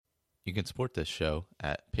You can support this show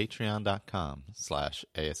at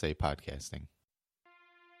patreon.com/ASA podcasting.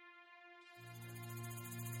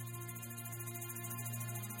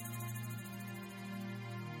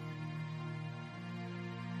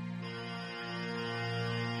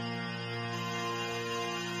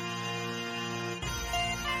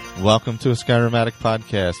 Welcome to a Skyrimatic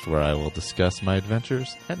podcast where I will discuss my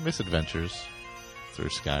adventures and misadventures through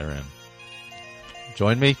Skyrim.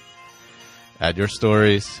 Join me. Add your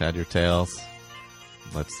stories, add your tales.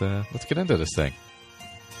 Let's get into this thing.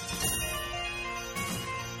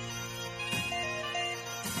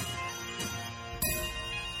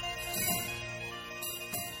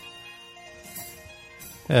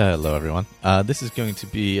 Hello, everyone. This is going to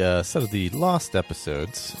be a set of the lost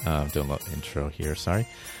episodes. I'm doing a little intro here, sorry.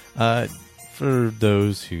 For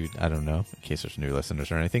those who, I don't know, in case there's new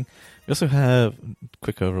listeners or anything, we also have,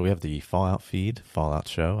 quick over, we have the Fallout feed, Fallout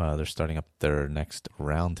show. They're starting up their next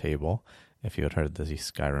roundtable. If you had heard the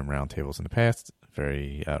Skyrim roundtables in the past,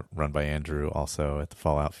 very run by Andrew, also at the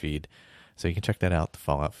Fallout feed. So you can check that out, the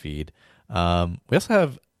Fallout feed. We also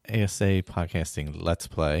have ASA Podcasting Let's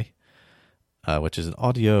Play, which is an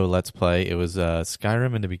audio Let's Play. It was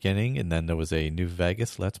Skyrim in the beginning, and then there was a New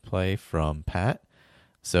Vegas Let's Play from Pat.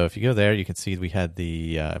 So if you go there, you can see we had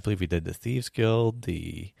the, I believe we did the Thieves Guild,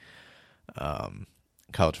 the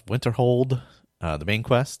College of Winterhold, the main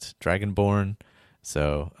quest, Dragonborn.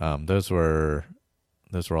 So those were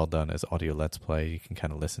all done as audio Let's Play. You can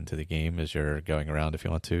kind of listen to the game as you're going around if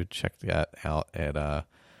you want to. Check that out at on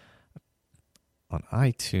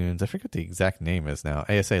iTunes. I forget what the exact name is now.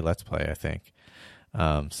 ASA Let's Play, I think.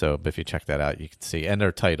 So if you check that out, you can see, and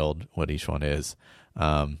they're titled what each one is.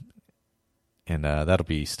 And that'll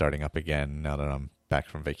be starting up again now that I'm back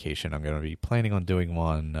from vacation. I'm going to be planning on doing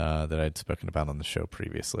one that I'd spoken about on the show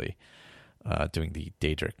previously, doing the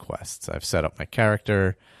Daedric quests. I've set up my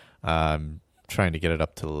character. I'm trying to get it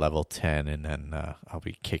up to level 10, and then I'll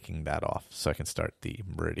be kicking that off so I can start the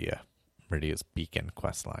Meridia's Beacon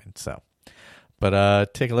quest line. So,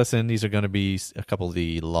 but take a listen. These are going to be a couple of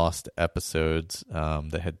the lost episodes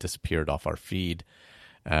that had disappeared off our feed,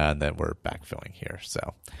 and then we're backfilling here.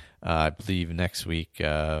 So I believe next week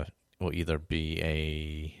will either be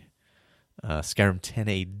a Skyrim 10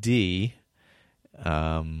 AD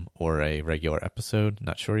or a regular episode.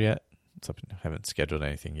 Not sure yet. I haven't scheduled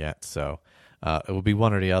anything yet. So it will be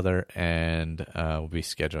one or the other, and we'll be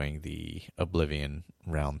scheduling the Oblivion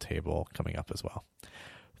roundtable coming up as well.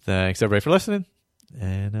 Thanks, everybody, for listening,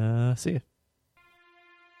 and see you.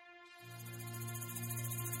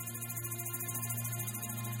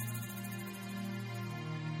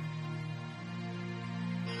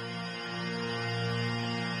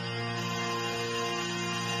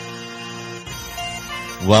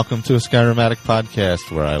 Welcome to a Skyrimatic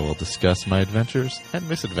podcast where I will discuss my adventures and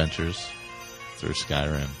misadventures through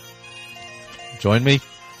Skyrim. Join me.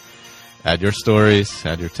 Add your stories,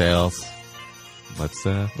 add your tales. Let's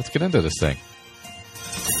get into this thing.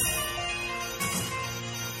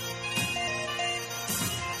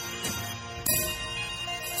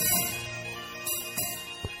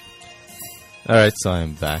 All right, so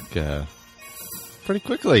I'm back pretty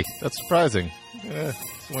quickly. That's surprising.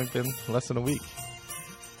 It's only been less than a week.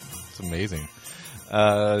 It's amazing.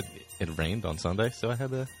 It rained on Sunday, so I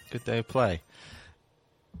had a good day of play.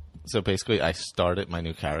 So basically, I started my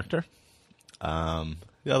new character.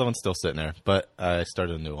 The other one's still sitting there, but I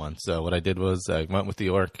started a new one. So what I did was I went with the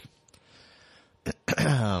orc.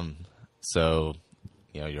 So,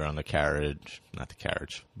 you're on the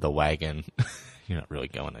wagon. You're not really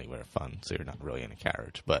going anywhere fun, so you're not really in a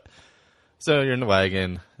carriage. But so you're in the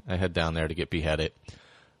wagon. I head down there to get beheaded.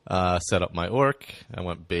 Set up my orc. I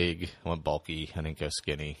went big. I went bulky. I didn't go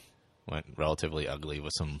skinny. Went relatively ugly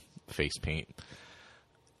with some face paint.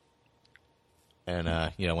 And,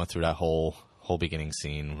 went through that whole beginning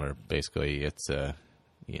scene where basically it's,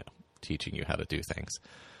 teaching you how to do things.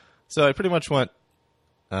 So I pretty much went,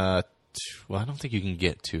 I don't think you can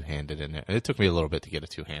get two-handed in it. It took me a little bit to get a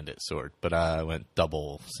two-handed sword, but I went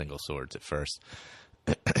double single swords at first.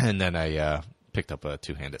 And then I picked up a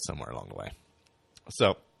two-handed somewhere along the way.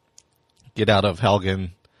 So, get out of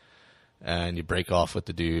Helgen, and you break off with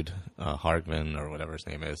the dude, Hargman, or whatever his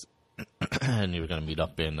name is, and you were going to meet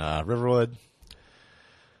up in Riverwood.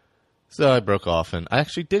 So I broke off, and I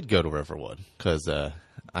actually did go to Riverwood, because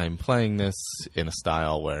I'm playing this in a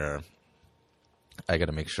style where I got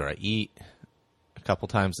to make sure I eat a couple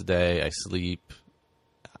times a day. I sleep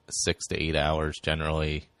 6 to 8 hours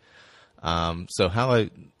generally. So how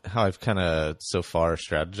I've kind of so far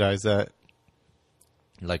strategized that,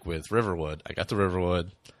 like with Riverwood, I got to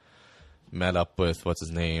Riverwood, met up with, what's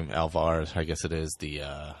his name, Alvar, I guess it is, the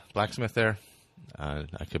blacksmith there.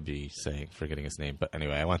 I could be forgetting his name, but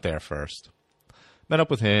anyway, I went there first. Met up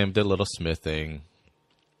with him, did a little smithing.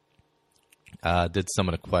 Did some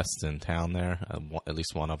of the quests in town there. At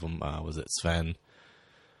least one of them was at Sven.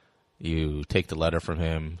 You take the letter from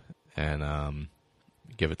him and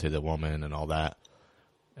give it to the woman and all that.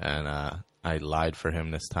 And I lied for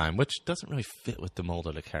him this time, which doesn't really fit with the mold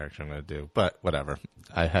of the character I'm going to do. But whatever.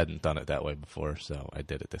 I hadn't done it that way before, so I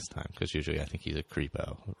did it this time. Because usually I think he's a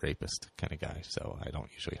creepo, rapist kind of guy, so I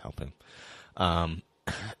don't usually help him.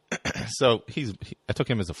 So I took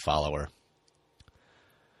him as a follower.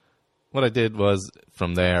 What I did was,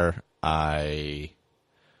 from there, I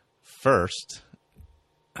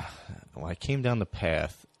came down the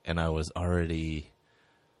path, and I had already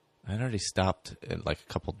stopped and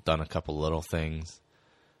done a couple little things.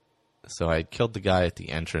 So I killed the guy at the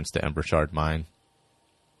entrance to Embershard Mine.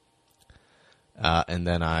 And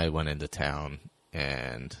then I went into town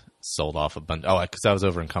and sold off a bunch. Oh, because I was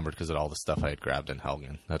over encumbered because of all the stuff I had grabbed in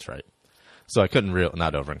Helgen. That's right. So I couldn't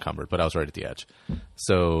not over encumbered, but I was right at the edge.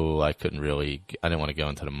 So I couldn't really, I didn't want to go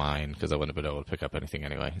into the mine because I wouldn't have been able to pick up anything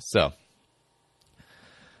anyway. So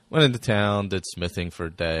went into town, did smithing for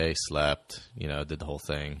a day, slept, did the whole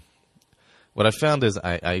thing. What I found is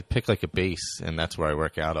I pick a base, and that's where I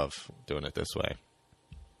work out of doing it this way.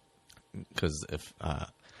 Because if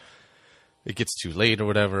it gets too late or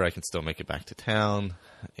whatever, I can still make it back to town.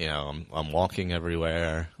 I'm walking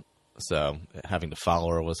everywhere, so having the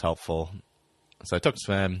follower was helpful. So I took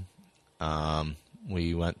Sven.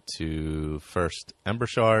 We went to first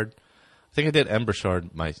Embershard. I think I did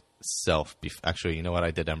Embershard myself. Actually, you know what? I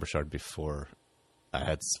did Embershard before I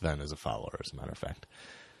had Sven as a follower, as a matter of fact.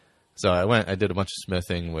 So I did a bunch of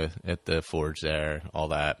smithing at the forge there, all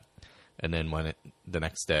that. And then the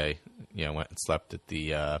next day, went and slept at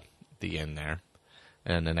the inn there.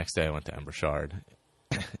 And the next day I went to Embershard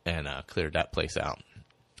and cleared that place out.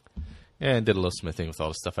 And did a little smithing with all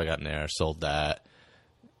the stuff I got in there. Sold that.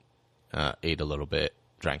 Ate a little bit.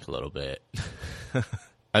 Drank a little bit.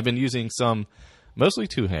 I've been using mostly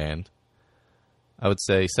two-hand. I would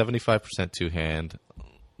say 75% two-hand.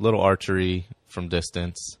 Little archery from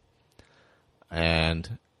distance.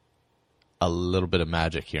 And a little bit of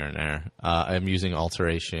magic here and there. I'm using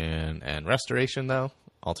Alteration and Restoration, though.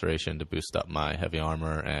 Alteration to boost up my heavy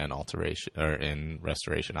armor, and in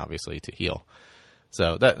Restoration, obviously, to heal.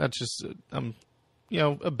 So that's just a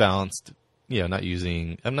balanced. I'm not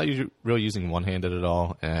really using one-handed at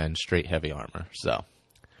all, and straight heavy armor. So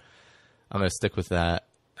I'm gonna stick with that.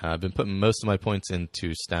 I've been putting most of my points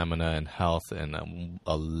into stamina and health, and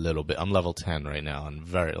a little bit. I'm level 10 right now, and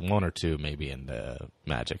one or two maybe in the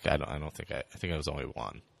magic. I think I was only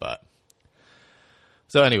one, but.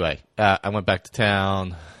 So anyway, I went back to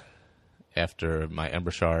town after my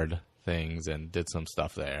Embershard things and did some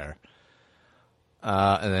stuff there.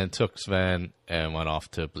 And then took Sven and went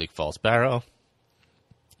off to Bleak Falls Barrow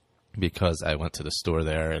because I went to the store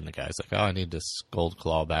there and the guy's like, oh, I need this gold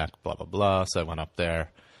claw back, blah, blah, blah. So I went up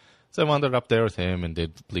there. So I wandered up there with him and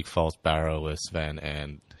did Bleak Falls Barrow with Sven,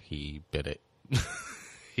 and he bit it.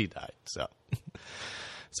 He died. So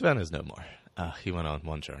Sven is no more. He went on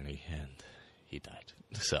one journey and he died.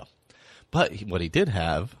 So, but what he did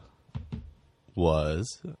have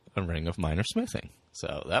was a ring of minor smithing.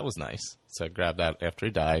 So that was nice. So I grabbed that after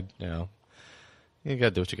he died. You got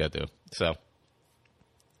to do what you got to do. So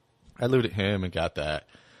I looted him and got that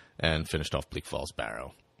and finished off Bleak Falls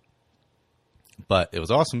Barrow. But it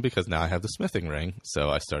was awesome because now I have the smithing ring. So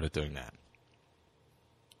I started doing that.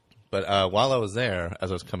 But while I was there,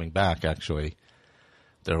 as I was coming back, actually,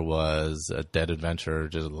 there was a dead adventurer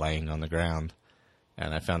just laying on the ground.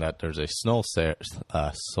 And I found out there's a soul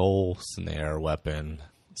snare weapon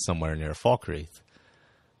somewhere near Falkreath.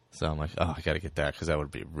 So I'm like, oh, I got to get that because that would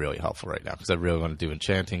be really helpful right now. Because I really want to do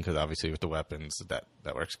enchanting because obviously with the weapons, that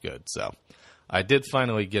works good. So I did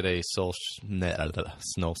finally get a snow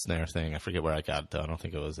snare thing. I forget where I got it, though. I don't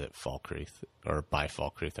think it was at Falkreath, or by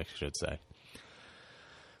Falkreath, I should say.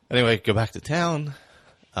 Anyway, go back to town,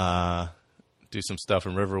 do some stuff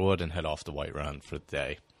in Riverwood, and head off to Whiterun for the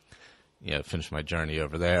day. Finish my journey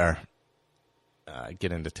over there,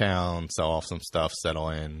 get into town, sell off some stuff, settle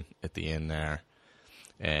in at the inn there.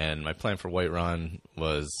 And my plan for Whiterun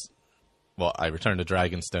was, I returned to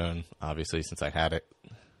Dragonstone, obviously, since I had it.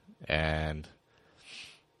 And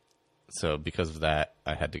so because of that,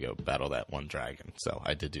 I had to go battle that one dragon. So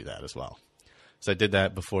I did do that as well. So I did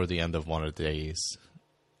that before the end of one of the days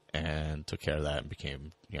and took care of that and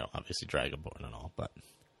became, obviously Dragonborn and all. But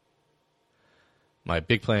my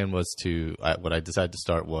big plan was what I decided to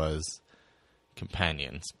start was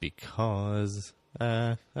companions because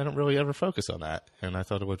I don't really ever focus on that, and I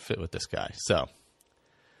thought it would fit with this guy. So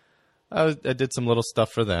I did some little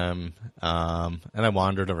stuff for them, and I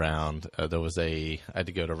wandered around. I had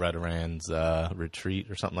to go to Redorand's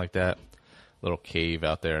retreat or something like that. Little cave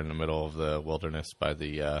out there in the middle of the wilderness by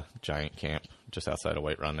the giant camp just outside of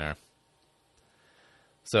Whiterun there.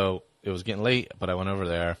 So it was getting late, but I went over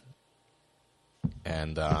there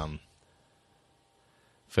and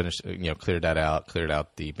finished, cleared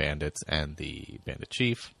out the bandits and the bandit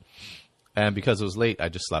chief. And because it was late, I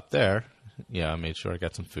just slept there. I made sure I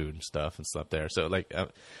got some food and stuff and slept there. So,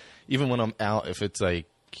 even when I'm out, if it's,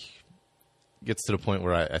 gets to the point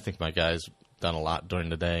where I think my guy's done a lot during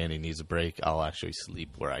the day and he needs a break, I'll actually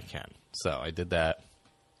sleep where I can. So, I did that.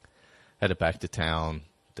 Headed back to town,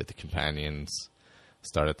 did the companions,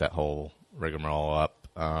 started that whole rigmarole up.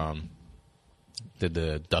 Did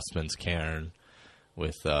the Dustman's Cairn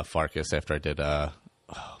with Farkas after I did,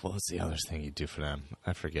 what was the other thing you do for them?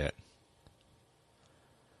 I forget.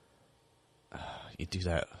 You do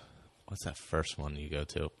that. What's that first one you go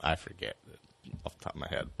to? I forget off the top of my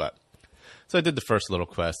head. But so I did the first little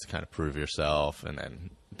quest to kind of prove yourself, and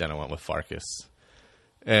then I went with Farkas.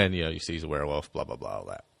 And, you see he's a werewolf, blah, blah, blah, all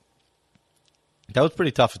that. That was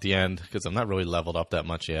pretty tough at the end because I'm not really leveled up that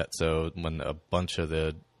much yet. So when a bunch of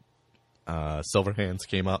the Silver Hands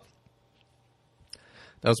came up,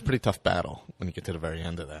 that was a pretty tough battle when you get to the very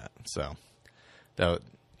end of that. So that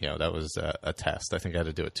was a test. I think I had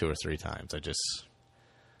to do it 2 or 3 times.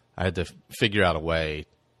 I had to figure out a way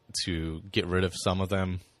to get rid of some of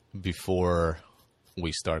them before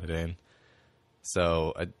we started in.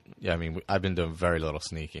 So, I've been doing very little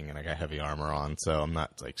sneaking, and I got heavy armor on, so I'm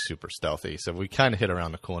not, super stealthy. So we kind of hit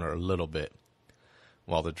around the corner a little bit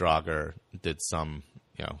while the Draugr did some,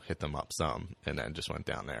 hit them up some, and then just went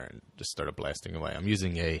down there and just started blasting away. I'm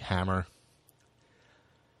using a hammer.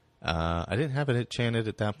 I didn't have it enchanted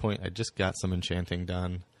at that point. I just got some enchanting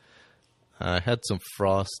done. I had some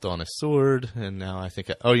frost on a sword, and now I think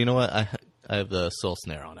you know what? I have the soul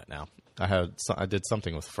snare on it now. I did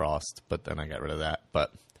something with frost, but then I got rid of that.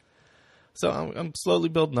 But so I'm slowly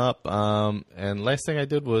building up. And last thing I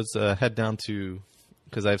did was head down to,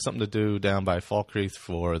 because I have something to do down by Falkreath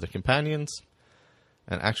for the companions.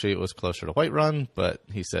 And actually, it was closer to Whiterun, but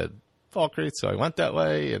he said Falkreath, so I went that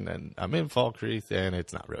way, and then I'm in Falkreath, and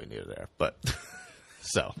it's not really near there. But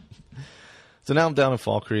so now I'm down in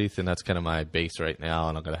Falkreath, and that's kind of my base right now,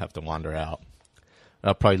 and I'm going to have to wander out.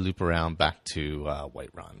 I'll probably loop around back to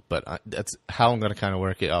Whiterun, but that's how I'm going to kind of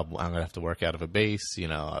work it. I'm going to have to work out of a base.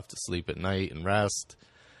 I'll have to sleep at night and rest.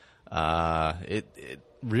 It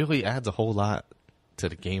really adds a whole lot to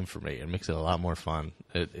the game for me. It makes it a lot more fun.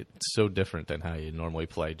 It's so different than how you normally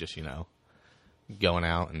play, just, going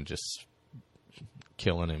out and just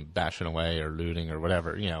killing and bashing away or looting or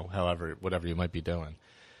whatever, whatever you might be doing.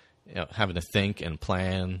 Having to think and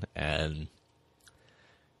plan and,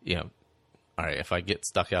 all right, if I get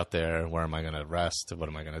stuck out there, where am I going to rest? What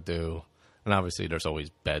am I going to do? And obviously there's always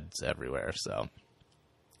beds everywhere. So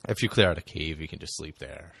if you clear out a cave, you can just sleep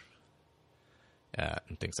there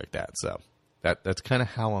and things like that. So that's kind of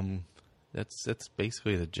how that's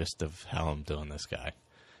basically the gist of how I'm doing this guy.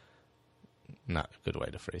 Not a good way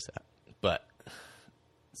to phrase that. But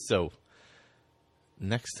so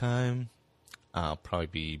next time I'll probably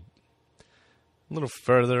be a little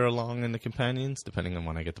further along in the companions, depending on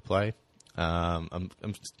when I get to play. I'm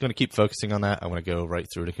going to keep focusing on that. I want to go right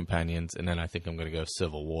through the companions, and then I think I'm going to go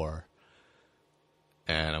Civil War,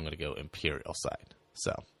 and I'm going to go Imperial side.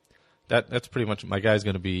 So that's pretty much, my guy's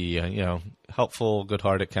going to be helpful,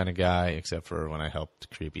 good-hearted kind of guy, except for when I helped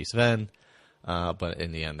Creepy Sven. But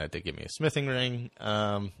in the end, that did give me a smithing ring.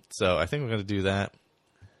 So I think we're going to do that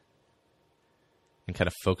and kind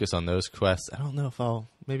of focus on those quests. I don't know if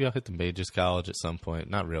maybe I'll hit the Mages College at some point.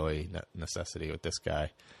 Not really necessity with this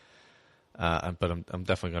guy. But I'm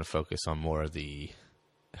definitely going to focus on more of the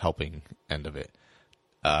helping end of it.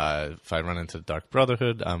 If I run into the Dark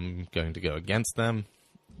Brotherhood, I'm going to go against them.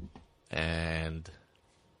 And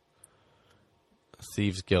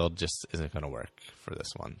Thieves Guild just isn't going to work for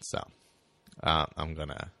this one. So I'm going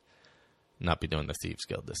to not be doing the Thieves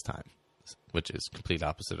Guild this time, which is complete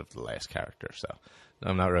opposite of the last character. So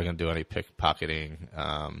I'm not really going to do any pickpocketing.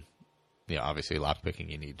 Obviously lockpicking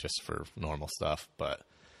you need just for normal stuff, but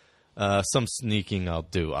some sneaking I'll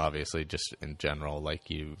do, obviously, just in general, like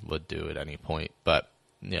you would do at any point. But,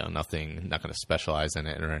 nothing, not going to specialize in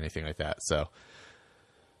it or anything like that. So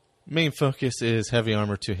main focus is heavy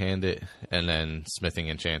armor, two-handed, and then smithing,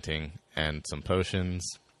 enchanting, and some potions,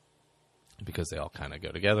 because they all kind of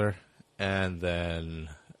go together. And then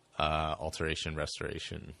alteration,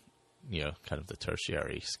 restoration, kind of the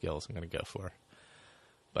tertiary skills I'm going to go for.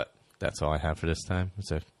 But that's all I have for this time.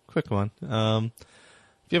 It's a quick one.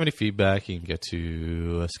 If you have any feedback, you can get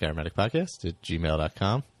to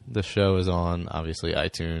SkyromanticPodcast@gmail.com. The show is on, obviously,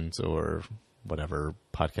 iTunes or whatever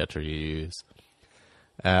podcatcher you use.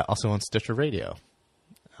 Also on Stitcher Radio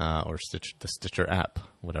or the Stitcher app,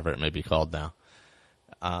 whatever it may be called now.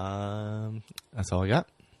 That's all I got.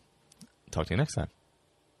 Talk to you next time.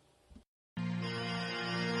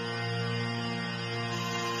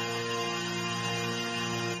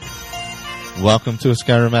 Welcome to a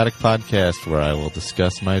Skyromantic podcast where I will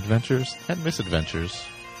discuss my adventures and misadventures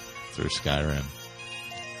through Skyrim.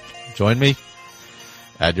 Join me.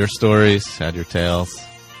 Add your stories. Add your tales.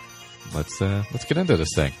 Let's get into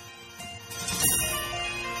this thing.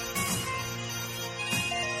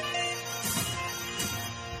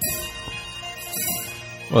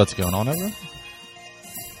 What's going on, everyone?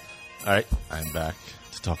 All right, I'm back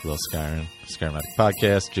to talk a little Skyrim. Skyromantic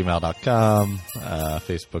Podcast, gmail.com,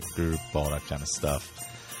 Facebook group, all that kind of stuff.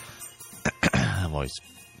 I'm always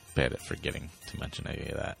bad at forgetting to mention any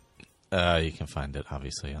of that. You can find it,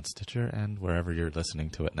 obviously, on Stitcher and wherever you're listening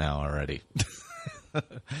to it now already.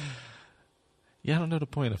 Yeah, I don't know the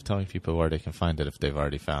point of telling people where they can find it if they've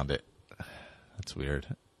already found it. That's weird.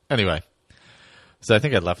 Anyway, so I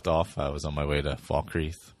think I left off. I was on my way to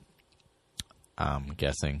Falkreath. I'm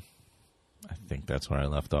guessing. I think that's where I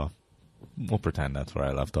left off. We'll pretend that's where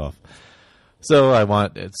I left off.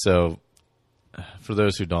 So for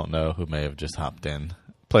those who don't know, who may have just hopped in,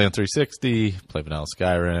 play on 360, play vanilla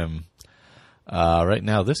Skyrim. Right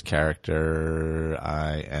now, this character,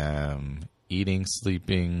 I am eating,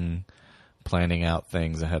 sleeping, planning out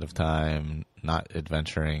things ahead of time, not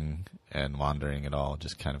adventuring and wandering at all,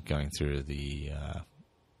 just kind of going through the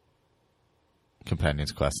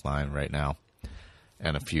Companion's Quest line right now,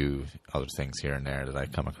 and a few other things here and there that I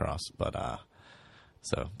come across. But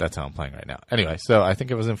so that's how I'm playing right now. Anyway, so I think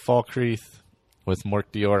it was in Falkreath with Mork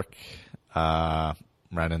the Orc.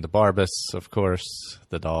 Ran into Barbas, of course,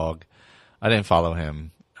 the dog. I didn't follow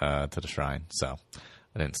him to the shrine, so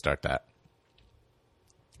I didn't start that.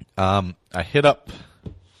 I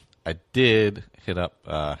did hit up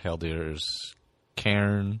Haldir's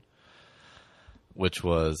Cairn, which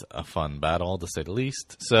was a fun battle, to say the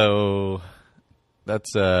least. So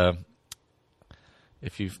that's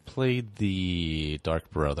if you've played the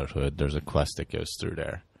Dark Brotherhood, there's a quest that goes through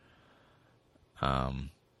there,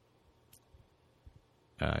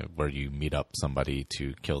 where you meet up somebody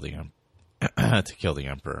to kill the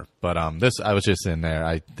Emperor. But I was just in there.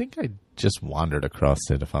 I think I just wandered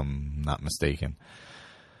across it, if I'm not mistaken.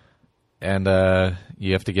 And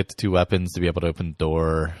you have to get the 2 weapons to be able to open the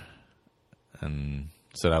door. And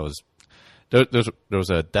so that was there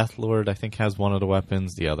was a Death Lord, I think, has one of the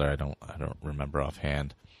weapons. The other I don't remember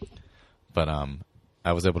offhand. But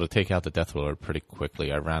I was able to take out the Death Lord pretty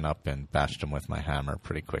quickly. I ran up and bashed him with my hammer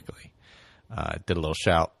pretty quickly. Did a little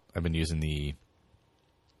shout. I've been using the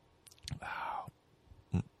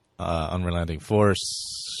Unrelenting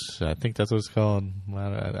Force. I think that's what it's called.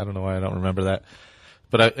 I don't know why I don't remember that.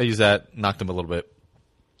 But I used that, knocked him a little bit,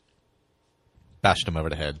 bashed him over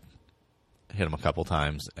the head, hit him a couple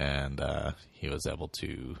times, and he was able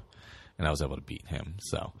to, and I was able to beat him.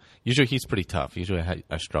 So usually he's pretty tough. Usually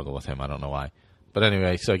I struggle with him. I don't know why. But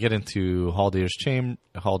anyway, so I get into Haldir's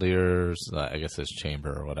I guess his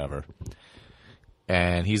chamber or whatever.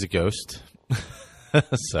 And he's a ghost.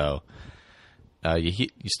 So you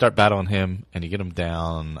start battling him, and you get him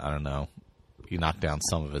down, I don't know, you knock down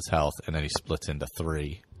some of his health, and then he splits into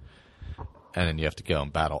 3. And then you have to go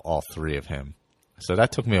and battle all 3 of him. So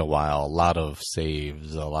that took me a while. A lot of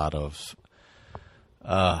saves, a lot of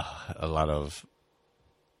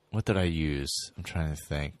what did I use? I'm trying to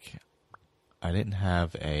think. I didn't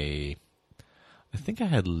have I think I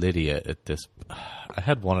had Lydia at this. I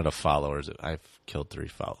had one of the followers. I've killed 3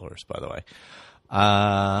 followers, by the way.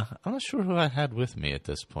 I'm not sure who I had with me at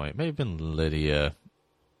this point. It may have been Lydia,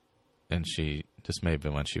 and this may have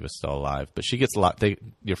been when she was still alive. But she gets locked.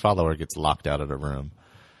 Your follower gets locked out of the room,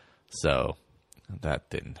 so that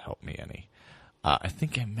didn't help me any. I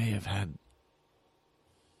think I may have had.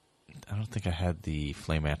 I don't think I had the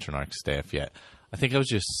Flame Atronach staff yet. I think I was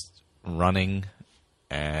just running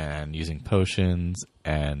and using potions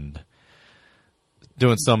and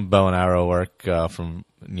doing some bow and arrow work from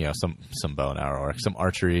some bow and arrow work, some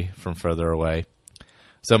archery from further away.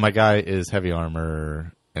 So my guy is heavy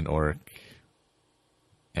armor and orc,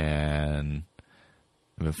 and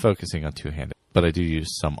I've been focusing on 2-handed, but I do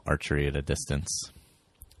use some archery at a distance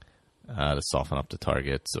to soften up the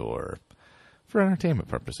targets or for entertainment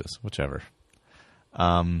purposes, whichever.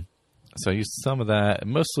 So I used some of that,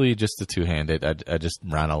 mostly just the two-handed. I just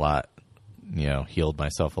ran a lot, healed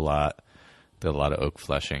myself a lot, did a lot of oak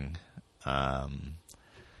fleshing. And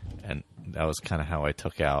that was kind of how I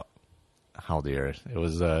took out Haldir. It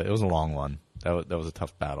was a long one. That was a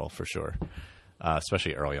tough battle for sure,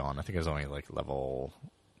 especially early on. I think I was only like level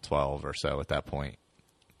 12 or so at that point,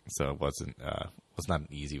 so it was not an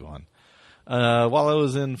easy one. While I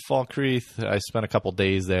was in Falkreath, I spent a couple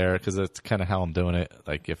days there because that's kind of how I'm doing it.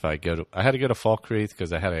 Like if I had to go to Falkreath because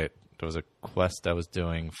there was a quest I was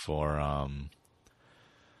doing for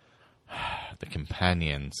the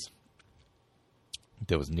companions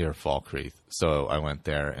that was near Falkreath. So I went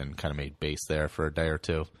there and kind of made base there for a day or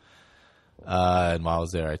two. And while I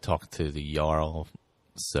was there, I talked to the Jarl.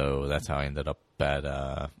 So that's how I ended up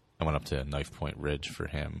I went up to Knife Point Ridge for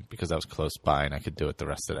him because I was close by and I could do it the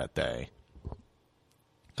rest of that day.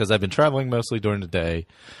 Because I've been traveling mostly during the day.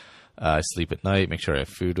 I sleep at night, make sure I have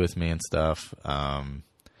food with me and stuff.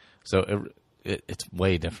 So it's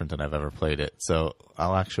way different than I've ever played it. So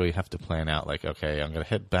I'll actually have to plan out like, okay, I'm going to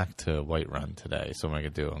head back to Whiterun today. So what am I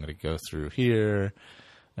going to do? I'm going to go through here.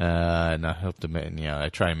 And I hope I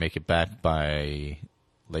try and make it back by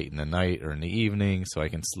late in the night or in the evening so I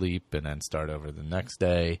can sleep and then start over the next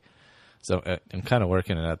day. So I'm kind of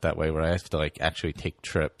working it out that way where I have to like actually take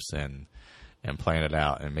trips and plan it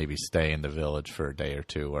out and maybe stay in the village for a day or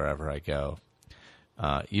two wherever I go.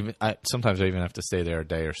 Sometimes I even have to stay there a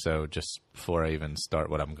day or so just before I even start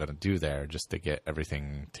what I'm going to do there, just to get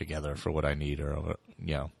everything together for what I need, or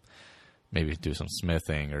maybe do some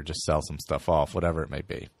smithing or just sell some stuff off, whatever it may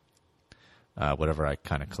be. Whatever I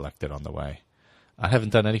kind of collected on the way. I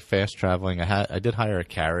haven't done any fast traveling. I did hire a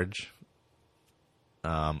carriage.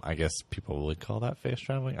 I guess people would call that fast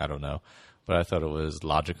traveling. I don't know, but I thought it was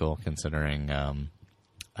logical considering I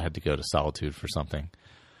had to go to Solitude for something.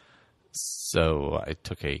 So I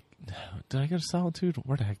took did I go to Solitude?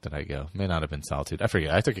 Where the heck did I go? May not have been Solitude. I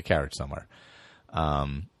forget. I took a carriage somewhere.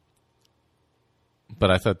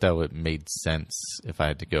 But I thought that would made sense if I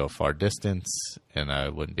had to go a far distance and I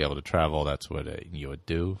wouldn't be able to travel. That's what you would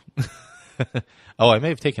do. Oh, I may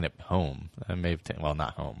have taken it home. I may have well,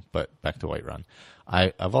 not home, but back to Whiterun.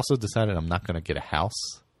 I've also decided I'm not going to get a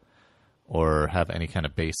house or have any kind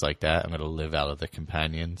of base like that. I'm going to live out of the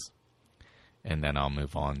companions. And then I'll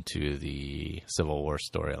move on to the Civil War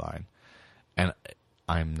storyline. And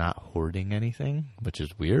I'm not hoarding anything, which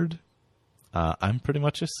is weird. I'm pretty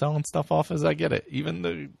much just selling stuff off as I get it. Even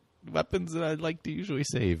the weapons that I'd like to usually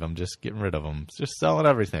save, I'm just getting rid of them. Just selling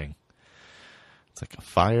everything. It's like a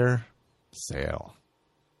fire sale.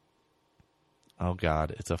 Oh,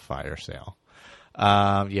 God, it's a fire sale.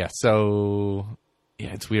 Yeah,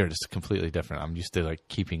 it's weird. It's completely different. I'm used to like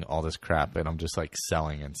keeping all this crap, and I'm just like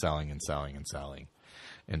selling and selling and selling and selling,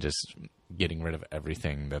 and just getting rid of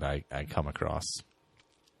everything that I come across.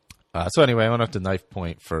 So anyway, I went up to Knife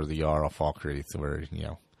Point for the Jarl Falkreath, where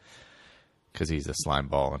because he's a slime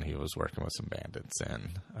ball and he was working with some bandits,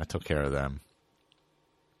 and I took care of them.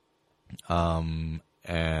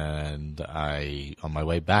 And on my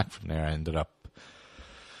way back from there, I ended up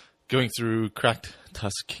going through Cracked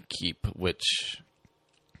Tusk Keep, which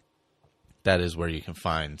that is where you can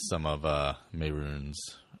find some of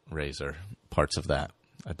Mehrunes' razor, parts of that.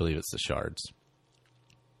 I believe it's the shards.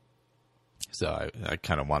 So I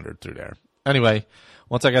kind of wandered through there. Anyway,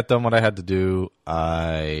 once I got done what I had to do,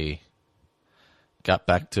 I got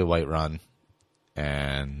back to Whiterun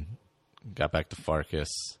and got back to Farkas.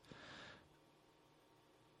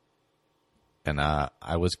 And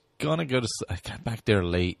I was going to I got back there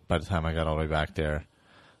late by the time I got all the way back there.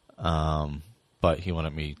 But he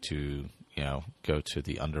wanted me to, go to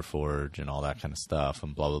the Underforge and all that kind of stuff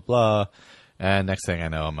and blah, blah, blah. And next thing I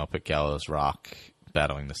know, I'm up at Gallows Rock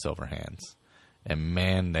battling the Silverhands. And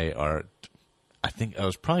man, they are, I think I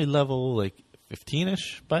was probably level like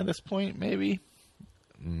 15-ish by this point, maybe.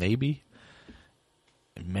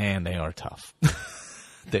 Man, they are tough.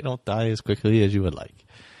 They don't die as quickly as you would like.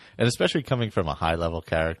 And especially coming from a high-level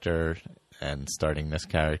character and starting this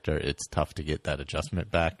character, it's tough to get that adjustment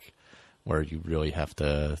back where you really have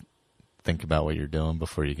to think about what you're doing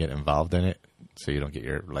before you get involved in it so you don't get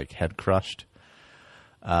your head crushed.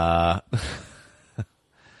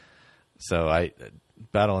 So I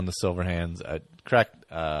battle in the Silverhands. I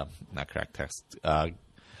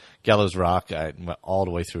Gallows Rock. I went all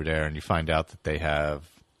the way through there, and you find out that they have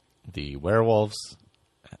the werewolves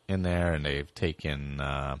in there, and they've taken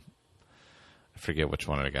I forget which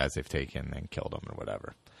one of the guys they've taken and killed them or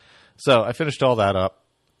whatever. So I finished all that up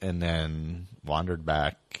and then wandered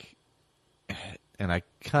back, and I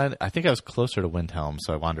think I was closer to Windhelm,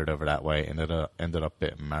 so I wandered over that way and ended up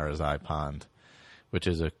at Marazai Pond, which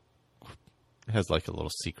is a It has like a little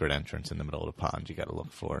secret entrance in the middle of the pond you got to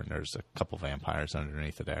look for, and there's a couple vampires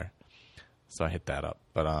underneath it there. So I hit that up.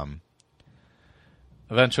 But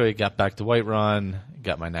eventually got back to Whiterun,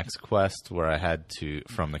 got my next quest where I had to,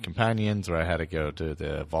 from the companions, where I had to go to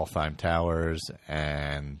the Valtheim Towers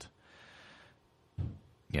and,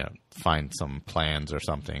 find some plans or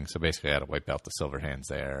something. So basically I had to wipe out the Silverhands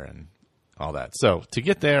there and all that. So to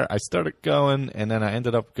get there, I started going, and then I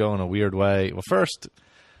ended up going a weird way. Well, first,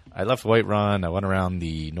 I left Whiterun. I went around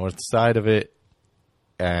the north side of it,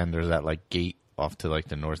 and there's that, like, gate off to, like,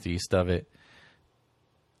 the northeast of it.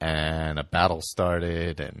 And a battle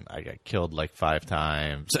started, and I got killed, like, 5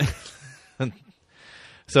 times.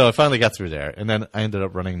 So I finally got through there. And then I ended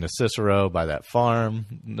up running to Cicero by that farm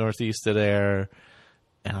northeast of there.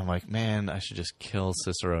 And I'm like, man, I should just kill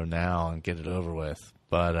Cicero now and get it over with.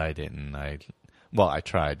 But I didn't. I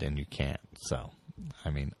tried, and you can't. So,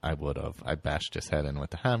 I mean, I would have. I bashed his head in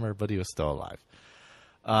with the hammer, but he was still alive.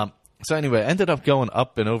 So anyway, I ended up going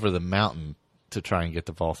up and over the mountain to try and get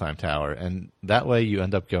the Valtheim Tower. And that way you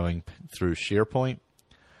end up going through Sheerpoint.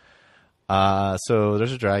 So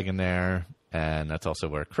there's a dragon there, and that's also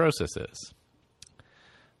where Croesus is.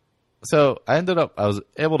 So I was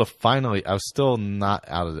able to finally, I was still not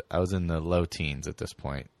out of I was in the low teens at this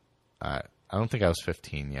point. I don't think I was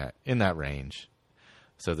 15 yet, in that range.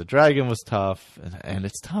 So the dragon was tough, and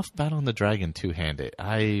it's tough battling the dragon two-handed.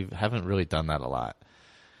 I haven't really done that a lot,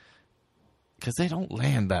 because they don't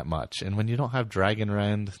land that much. And when you don't have Dragon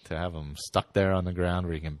Rend to have them stuck there on the ground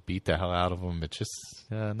where you can beat the hell out of them, it's just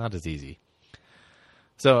not as easy.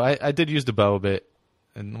 So I did use the bow a bit,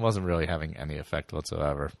 and wasn't really having any effect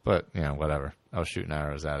whatsoever. But, whatever. I was shooting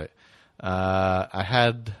arrows at it. I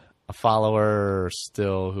had a follower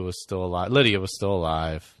still who was still alive. Lydia was still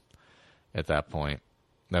alive at that point.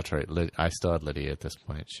 That's right. I still had Lydia at this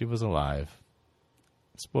point. She was alive.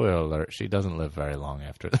 Spoiler alert, she doesn't live very long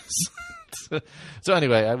after this. So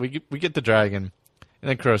anyway, we get the dragon, and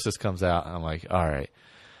then Croesus comes out, and I'm like, all right.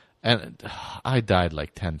 And I died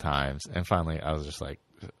like 10 times, and finally I was just like,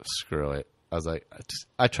 screw it. I was like,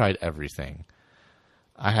 I tried everything.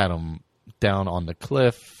 I had him down on the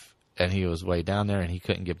cliff, and he was way down there, and he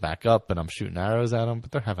couldn't get back up, and I'm shooting arrows at him,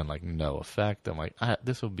 but they're having like no effect. I'm like,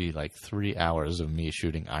 this will be like 3 hours of me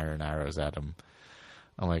shooting iron arrows at him.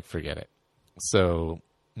 I'm like, forget it. So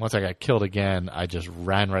once I got killed again, I just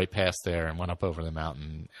ran right past there and went up over the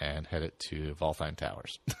mountain and headed to Valtheim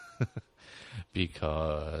Towers.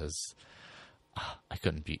 Because I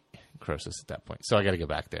couldn't beat Croesus at that point. So I got to go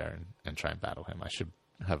back there and try and battle him. I should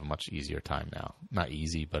have a much easier time now. Not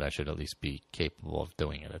easy, but I should at least be capable of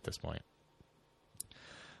doing it at this point.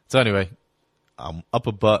 So anyway, up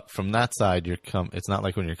above, from that side, it's not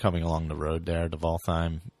like when you're coming along the road there to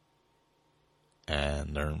Valtheim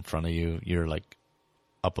and they're in front of you, you're like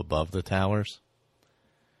up above the towers.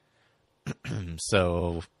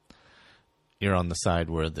 So you're on the side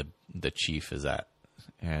where the chief is at.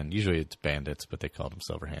 And usually it's bandits, but they called them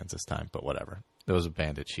Silverhands this time, but whatever. There was a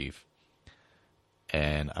bandit chief.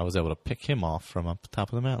 And I was able to pick him off from up the top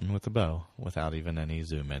of the mountain with a bow without even any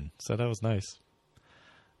zoom in. So that was nice.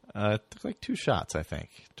 It took like 2 shots, I think.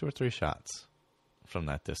 2 or 3 shots from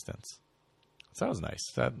that distance. So that was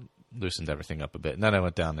nice. That loosened everything up a bit. And then I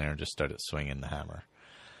went down there and just started swinging the hammer.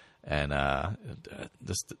 And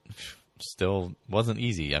this still wasn't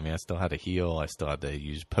easy. I mean, I still had to heal. I still had to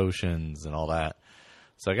use potions and all that.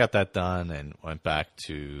 So I got that done and went back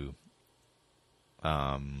to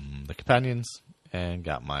the companions and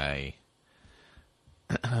got my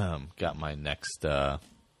next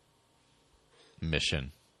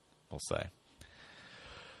mission, we'll say.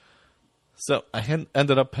 So I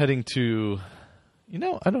ended up heading to,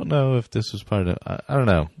 I don't know if this was part of, I don't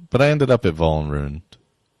know, but I ended up at Vollenrude.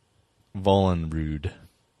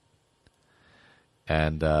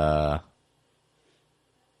 And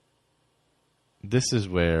this is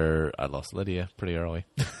where I lost Lydia pretty early.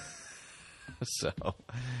 So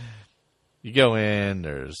you go in,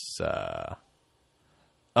 there's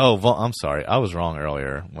I'm sorry, I was wrong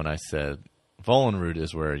earlier when I said Vollenrude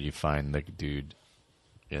is where you find the dude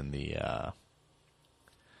in the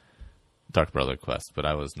Dark Brother quest, but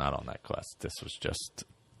I was not on that quest. This was just,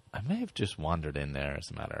 I may have just wandered in there, as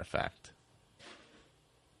a matter of fact.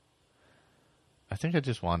 I think I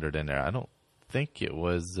just wandered in there. I don't think it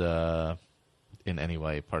was in any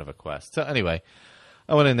way part of a quest. So anyway,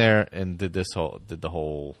 I went in there and did the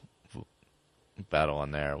whole battle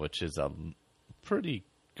in there, which is a pretty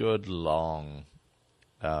good long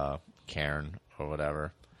cairn or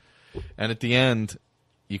whatever. And at the end,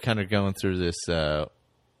 you kind of going through this. This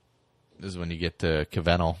is when you get to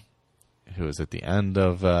Cavenel, who is at the end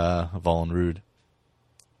of Vollenrude.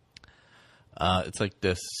 It's like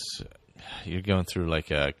this. You're going through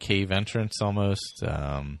like a cave entrance almost,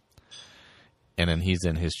 and then he's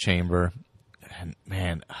in his chamber. And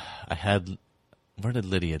man, where did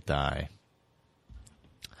Lydia die?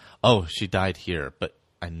 Oh, she died here, but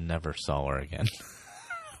I never saw her again.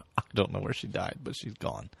 I don't know where she died, but she's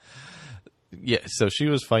gone. Yeah, so she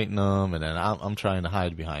was fighting them, and then I'm trying to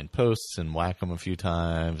hide behind posts and whack them a few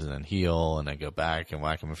times, and then heal, and then go back and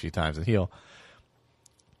whack them a few times and heal.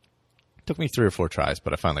 Took me 3 or 4 tries,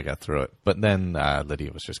 but I finally got through it. But then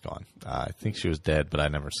Lydia was just gone. I think she was dead, but I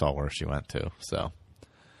never saw where she went to. So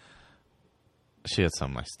she had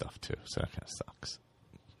some of my stuff too, so that kind of sucks.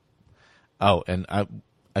 Oh, and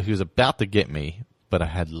he was about to get me, but I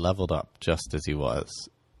had leveled up just as he was.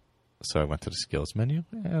 So I went to the skills menu,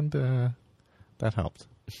 and that helped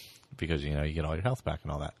because, you get all your health back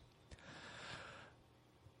and all that.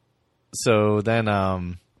 So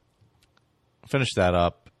then finished that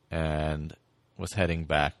up and was heading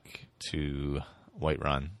back to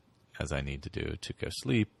Whiterun, as I need to do, to go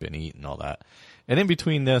sleep and eat and all that. And in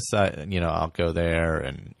between this, I'll go there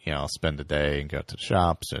and, I'll spend a day and go to the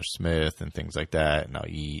shops or Smith and things like that, and I'll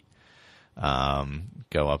eat,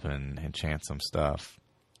 go up and enchant some stuff,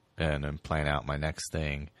 and then plan out my next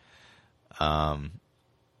thing.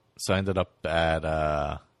 So I ended up at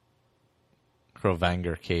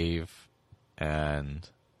Crowvanger Cave, and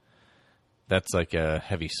that's like a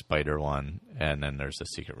heavy spider one, and then there's a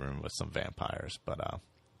secret room with some vampires. But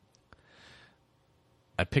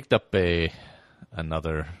I picked up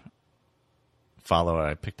another follower.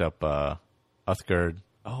 I picked up Uthgerd.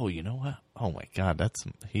 Oh, you know what? Oh my God,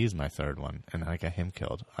 he's my 3rd one, and I got him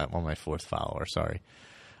killed. I'm my 4th follower. Sorry,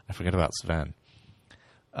 I forgot about Sven.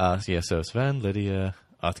 So Sven, Lydia,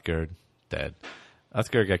 Uthgerd, dead.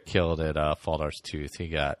 Uthgerd got killed at Faldar's Tooth. He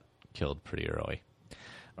got killed pretty early.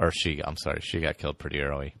 She got killed pretty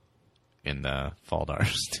early in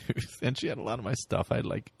Faldar's Tooth. And she had a lot of my stuff. I had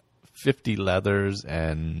like 50 leathers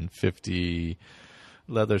and 50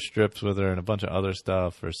 leather strips with her and a bunch of other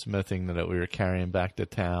stuff for smithing that we were carrying back to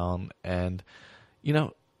town. And,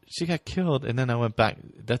 she got killed, and then I went back.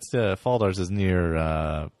 That's Faldar's is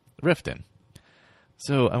near Riften.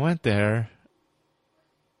 So I went there.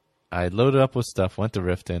 I loaded up with stuff, went to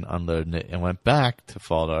Riften, unloaded it, and went back to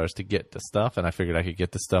Faldar's to get the stuff, and I figured I could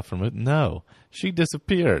get the stuff from it. No, she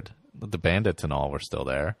disappeared. The bandits and all were still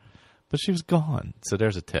there, but she was gone. So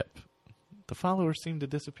there's a tip. The followers seemed to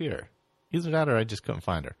disappear. Either that or I just couldn't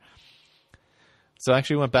find her. So I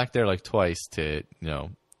actually went back there like twice to,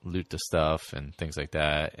 loot the stuff and things like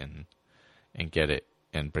that and get it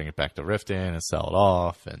and bring it back to Riften and sell it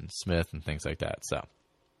off and smith and things like that. So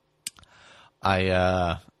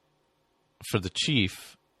for the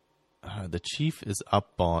chief is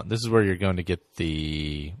up on, this is where you're going to get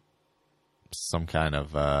some kind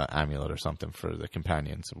of amulet or something for the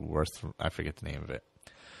companions I forget the name of it.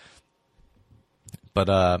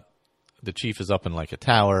 But the chief is up in like a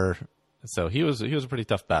tower. So he was a pretty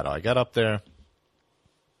tough battle. I got up there.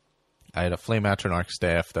 I had a Flame Atronach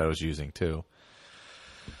staff that I was using too,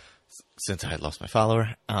 since I had lost my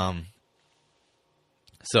follower.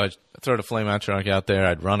 So I'd throw the Flame Atronach out there.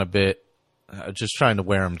 I'd run a bit, just trying to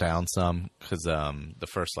wear him down some, because the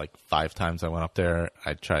first 5 times I went up there,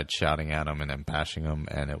 I tried shouting at him and then bashing him,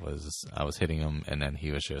 and I was hitting him, and then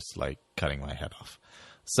he was just cutting my head off.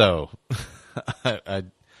 So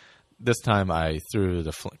this time I threw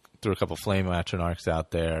a couple Flame Atronachs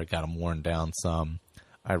out there, got him worn down some.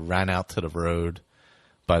 I ran out to the road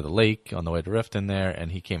by the lake on the way to Riften there,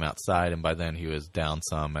 and he came outside, and by then he was down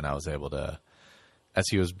some, and I was able to, as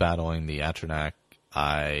he was battling the Atronach,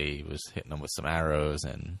 I was hitting him with some arrows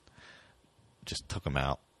and just took him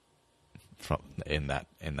out in that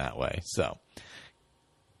way. So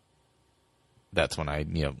that's when I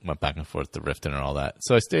went back and forth to Riften and all that.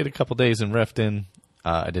 So I stayed a couple days in Riften.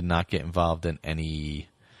 I did not get involved in any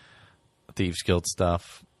Thieves Guild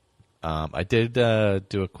stuff. I did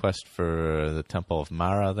do a quest for the Temple of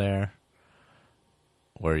Mara there,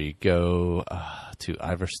 where you go to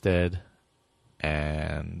Ivarstead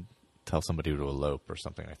and tell somebody to elope or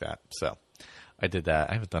something like that. So I did that.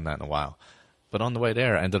 I haven't done that in a while. But on the way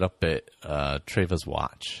there, I ended up at Treva's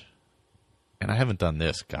Watch. And I haven't done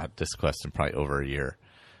this quest in probably over a year.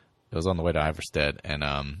 It was on the way to Ivarstead, and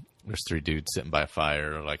there's 3 dudes sitting by a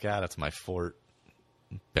fire, like, that's my fort.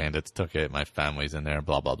 Bandits took it. My family's in there,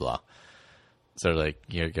 blah, blah, blah. So they're like,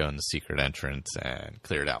 go in the secret entrance and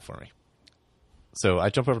clear it out for me. So I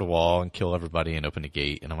jump over the wall and kill everybody and open the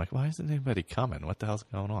gate. And I'm like, why isn't anybody coming? What the hell's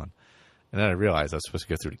going on? And then I realized I was supposed to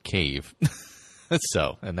go through the cave.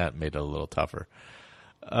 And that made it a little tougher.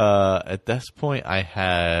 At this point, I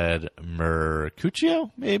had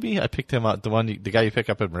Mercutio, maybe. I picked him up. The guy you pick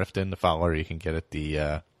up in Riften, the follower you can get at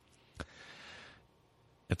the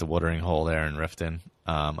watering hole there in Riften.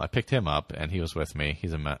 I picked him up, and he was with me.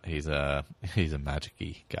 He's a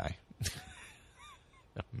magic-y guy.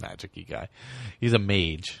 A magic-y guy. He's a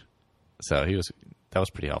mage, so that was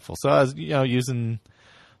pretty helpful. So I was, using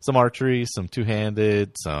some archery, some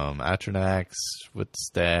two-handed, some Atronax with the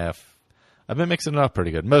staff. I've been mixing it up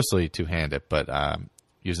pretty good, mostly two-handed, but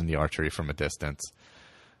using the archery from a distance.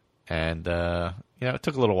 And it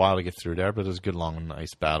took a little while to get through there, but it was a good long,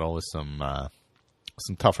 nice battle with some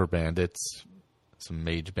tougher bandits, some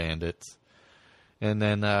mage bandits, and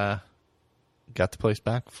then got the place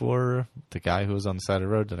back for the guy who was on the side of the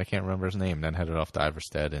road that I can't remember his name. Then headed off to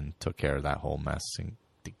Iverstead and took care of that whole mess, and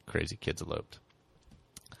the crazy kids eloped.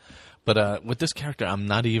 But with this character, I'm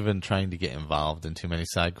not even trying to get involved in too many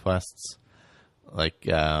side quests. Like,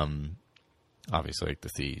 obviously, like the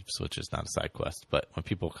thieves, which is not a side quest. But when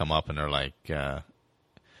people come up and they're like,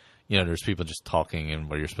 there's people just talking and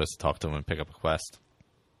where you're supposed to talk to them and pick up a quest.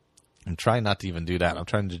 I'm trying not to even do that. I'm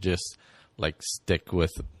trying to just, stick with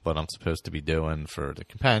what I'm supposed to be doing for the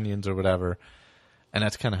companions or whatever. And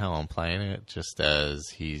that's kind of how I'm playing it, just as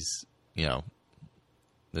he's,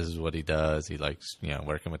 this is what he does. He likes,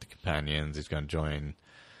 working with the companions. He's going to join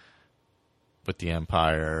with the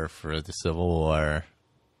Empire for the Civil War.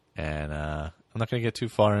 And I'm not going to get too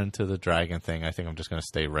far into the dragon thing. I think I'm just going to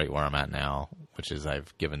stay right where I'm at now, which is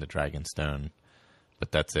I've given the Dragon Stone.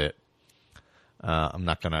 But that's it. I'm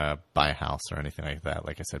not going to buy a house or anything like that,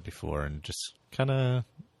 like I said before, and just kind of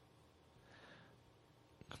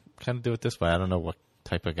do it this way. I don't know what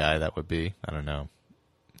type of guy that would be. I don't know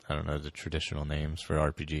the traditional names for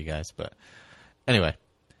RPG guys, but anyway.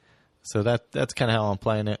 So that's kind of how I'm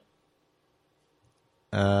playing it.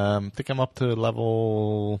 I think I'm up to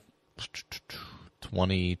level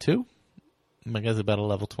 22. I guess about a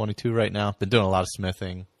level 22 right now. Been doing a lot of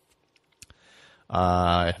smithing.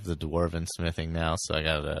 I have the Dwarven smithing now, so I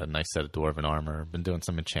got a nice set of Dwarven armor. Been doing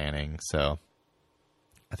some enchanting, so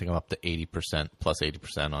I think I'm up to 80%, plus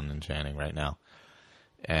 80% on enchanting right now.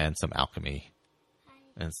 And some alchemy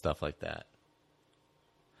and stuff like that.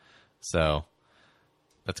 So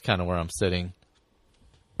that's kind of where I'm sitting.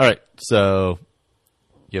 All right, so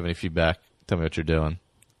you have any feedback? Tell me what you're doing.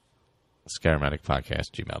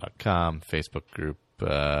 SkyrimaticPodcast@gmail.com, Facebook group. Put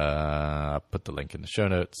the link in the show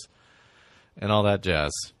notes. And all that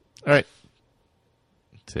jazz. All right.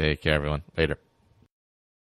 Take care, everyone. Later.